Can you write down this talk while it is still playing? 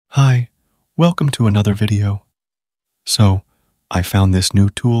Hi, welcome to another video. So, I found this new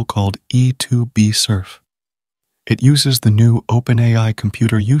tool called E2B Surf. It uses the new OpenAI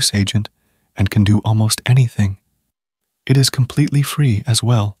computer use agent and can do almost anything. It is completely free as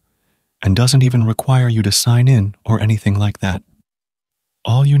well, and doesn't even require you to sign in or anything like that.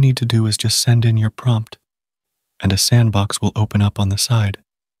 All you need to do is just send in your prompt, and a sandbox will open up on the side.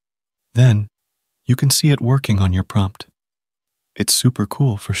 Then, you can see it working on your prompt. It's super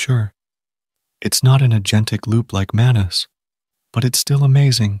cool for sure. It's not an agentic loop like Manus, but it's still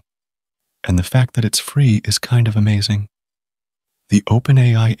amazing. And the fact that it's free is kind of amazing. The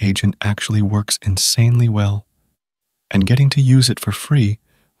OpenAI agent actually works insanely well, and getting to use it for free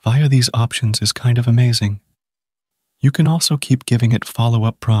via these options is kind of amazing. You can also keep giving it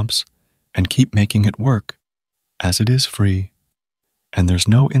follow-up prompts and keep making it work, as it is free, and there's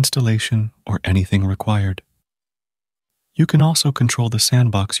no installation or anything required. You can also control the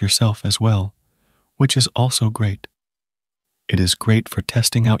sandbox yourself as well, which is also great. It is great for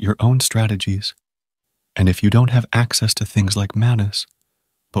testing out your own strategies, and if you don't have access to things like Manus,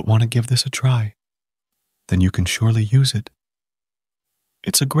 but want to give this a try, then you can surely use it.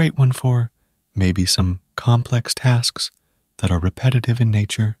 It's a great one for maybe some complex tasks that are repetitive in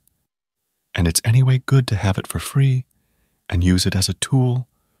nature, and it's anyway good to have it for free and use it as a tool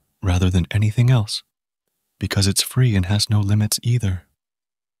rather than anything else, because it's free and has no limits either.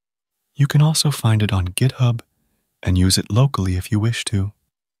 You can also find it on GitHub and use it locally if you wish to.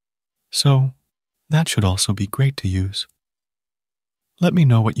 So, that should also be great to use. Let me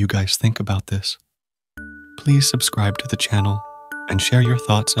know what you guys think about this. Please subscribe to the channel and share your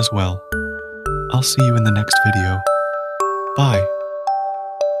thoughts as well. I'll see you in the next video. Bye.